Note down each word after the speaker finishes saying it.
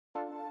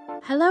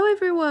Hello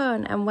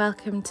everyone and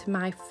welcome to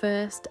my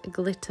first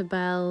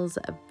Glitterbels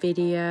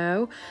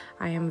video.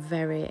 I am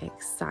very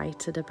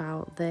excited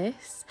about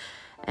this.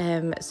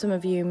 Some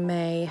of you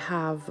may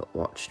have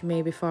watched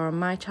me before on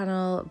my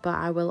channel, but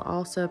I will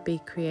also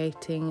be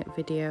creating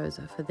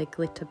videos for the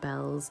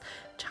Glitterbels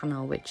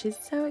channel, which is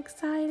so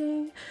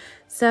exciting.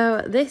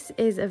 So this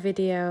is a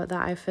video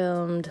that I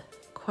filmed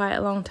quite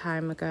a long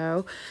time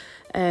ago,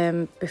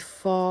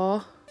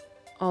 before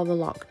all the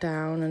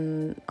lockdown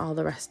and all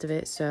the rest of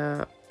it,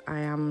 so I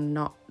am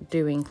not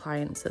doing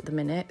clients at the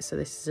minute, so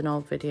this is an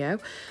old video.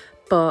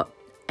 But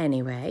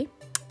anyway,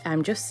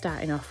 I'm just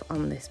starting off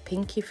on this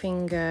pinky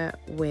finger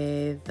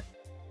with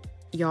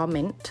Your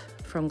Mint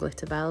from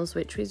Glitterbels,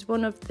 which is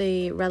one of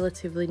the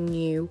relatively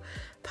new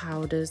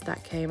powders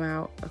that came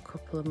out a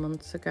couple of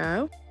months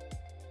ago.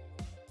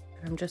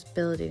 I'm just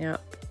building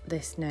up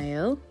this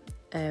nail.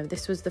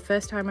 This was the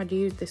first time I'd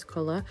used this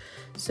colour,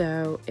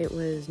 so it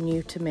was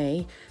new to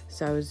me,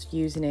 so I was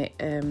using it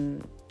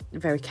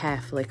very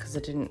carefully because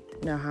I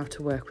didn't know how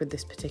to work with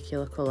this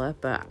particular colour,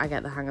 but I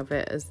get the hang of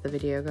it as the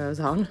video goes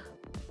on.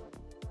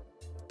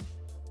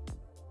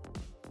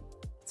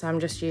 So I'm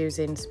just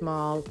using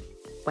small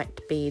wet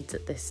beads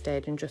at this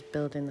stage and just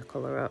building the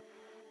colour up.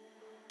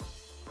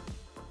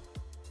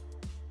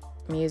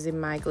 I'm using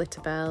my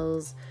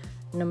Glitterbels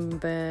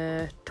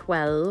number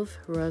 12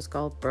 rose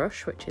gold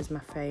brush, which is my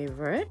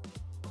favourite.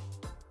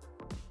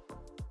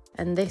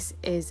 And this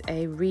is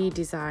a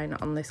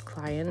redesign on this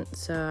client,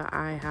 so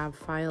I have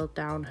filed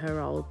down her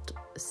old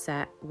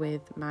set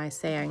with my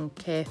Cyan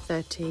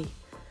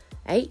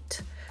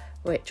K38,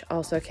 which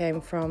also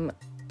came from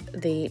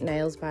the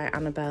Nails by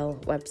Annabelle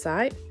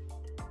website,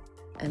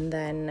 and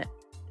then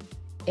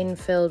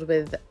infilled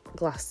with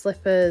glass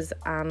slippers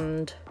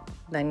and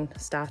then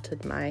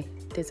started my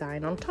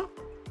design on top.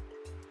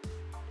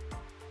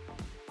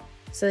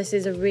 So this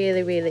is a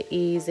really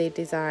easy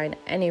design,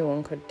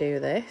 anyone could do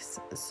this,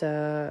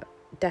 so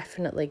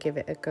definitely give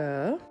it a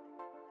go.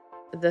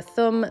 The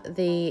thumb,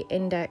 the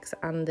index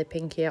and the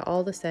pinky are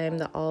all the same,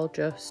 they're all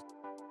just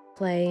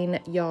plain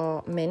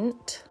Your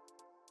Mint,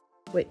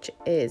 which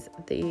is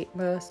the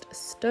most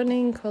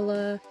stunning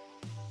colour.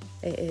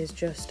 It is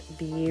just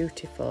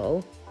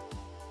beautiful.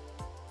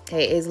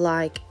 It is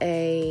like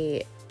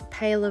a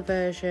paler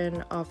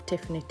version of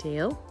Tiffany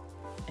Teal.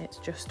 It's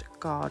just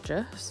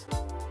gorgeous.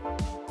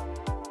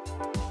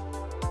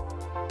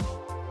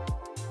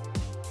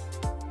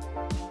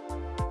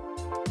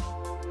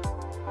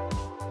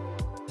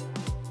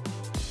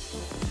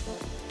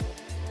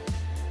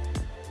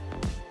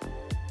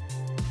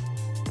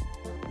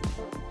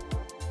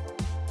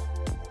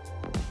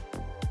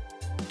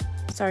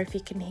 Sorry if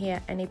you can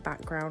hear any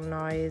background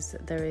noise.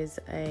 There is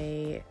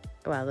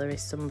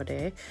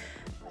somebody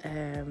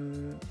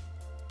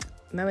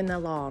mowing their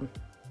lawn,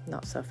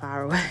 not so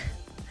far away.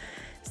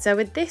 So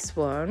with this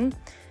one,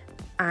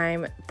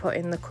 I'm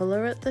putting the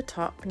colour at the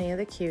top near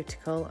the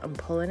cuticle and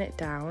pulling it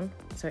down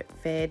so it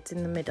fades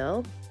in the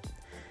middle.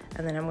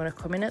 And then I'm going to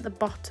come in at the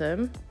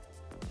bottom,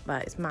 well,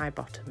 it's my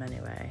bottom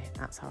anyway,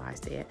 that's how I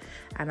see it,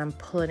 and I'm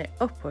pulling it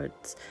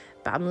upwards,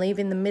 but I'm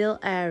leaving the middle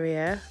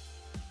area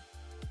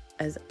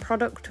as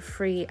product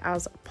free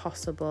as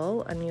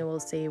possible, and you will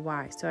see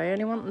why. So I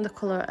only want the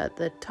colour at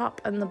the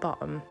top and the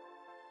bottom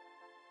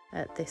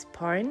at this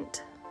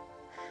point,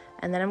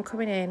 and then I'm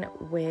coming in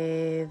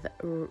with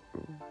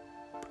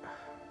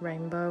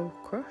Rainbow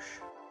Crush.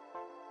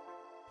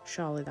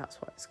 Surely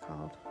that's what it's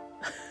called.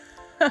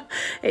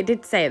 It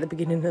did say at the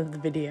beginning of the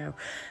video.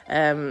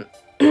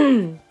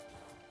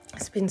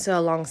 It's been so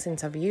long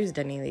since I've used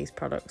any of these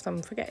products,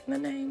 I'm forgetting the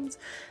names.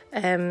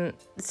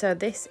 So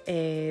this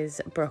is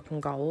Broken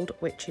Gold,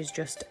 which is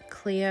just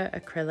clear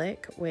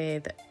acrylic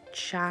with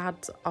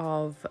shards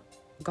of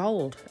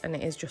gold, and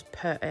it is just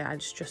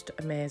it's just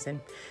amazing.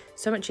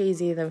 So much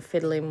easier than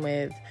fiddling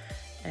with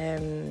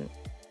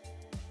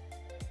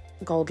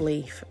gold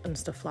leaf and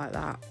stuff like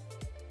that.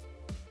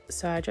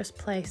 So I just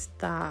placed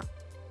that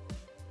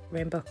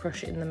Rainbow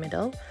Crush in the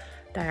middle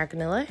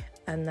diagonally,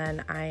 and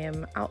then I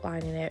am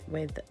outlining it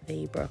with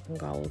the Broken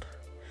Gold,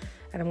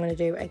 and I'm going to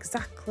do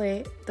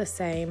exactly the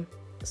same.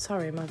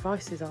 Sorry, my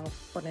voice is all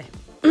funny.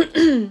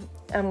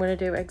 I'm going to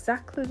do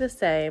exactly the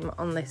same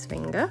on this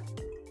finger.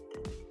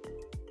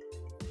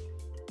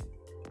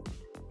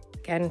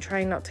 Again,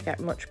 trying not to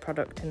get much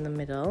product in the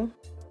middle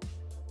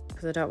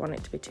because I don't want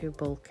it to be too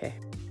bulky.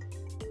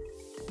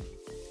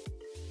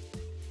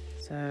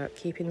 So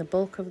keeping the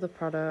bulk of the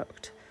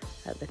product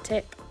at the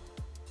tip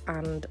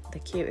and the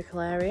cuticle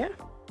area,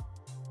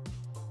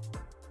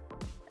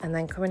 and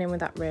then coming in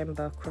with that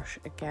Rainbow Crush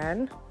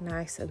again,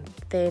 nice and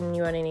thin.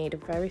 You only need a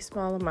very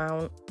small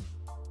amount.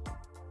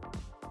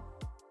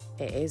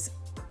 It is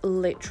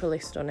literally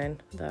stunning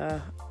though.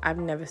 I've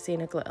never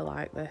seen a glitter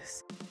like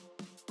this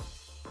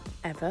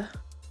ever.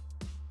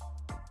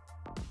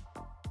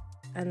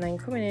 And then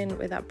coming in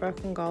with that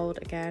Broken Gold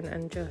again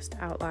and just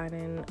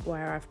outlining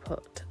where I've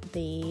put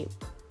the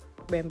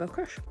Rainbow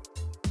Crush.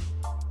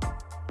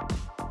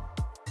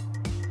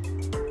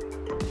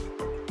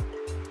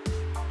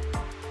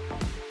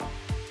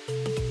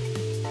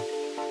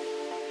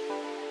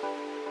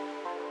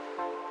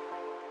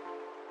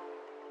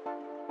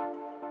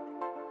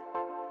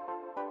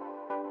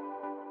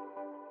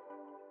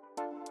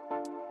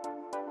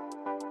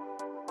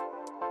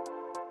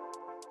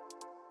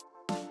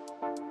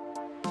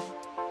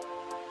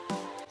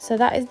 So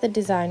that is the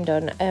design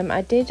done.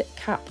 I did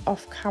cap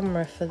off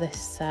camera for this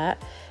set,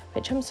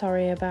 which I'm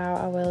sorry about.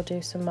 I will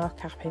do some more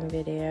capping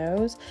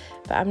videos,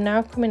 but I'm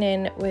now coming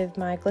in with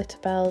my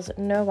Glitterbels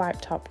No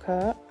Wipe top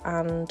coat,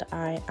 and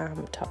I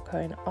am top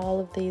coating all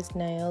of these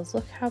nails.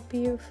 Look how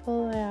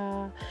beautiful they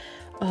are.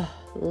 Oh,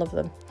 love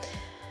them.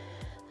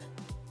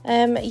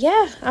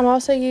 Yeah, I'm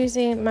also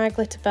using my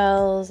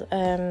Glitterbels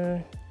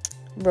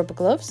rubber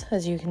gloves,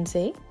 as you can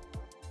see,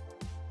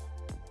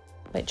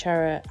 which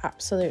are an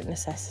absolute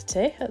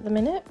necessity at the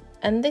minute.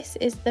 And this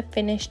is the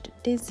finished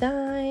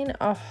design.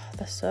 Oh,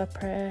 they're so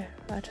pretty.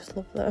 I just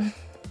love them.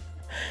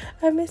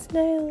 I miss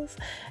nails.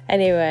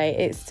 Anyway,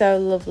 it's so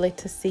lovely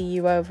to see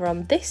you over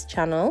on this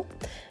channel,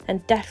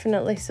 and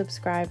definitely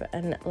subscribe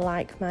and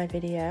like my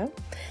video.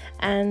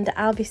 And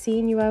I'll be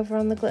seeing you over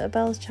on the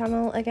Glitterbels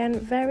channel again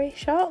very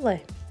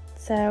shortly.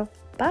 So,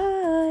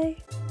 bye!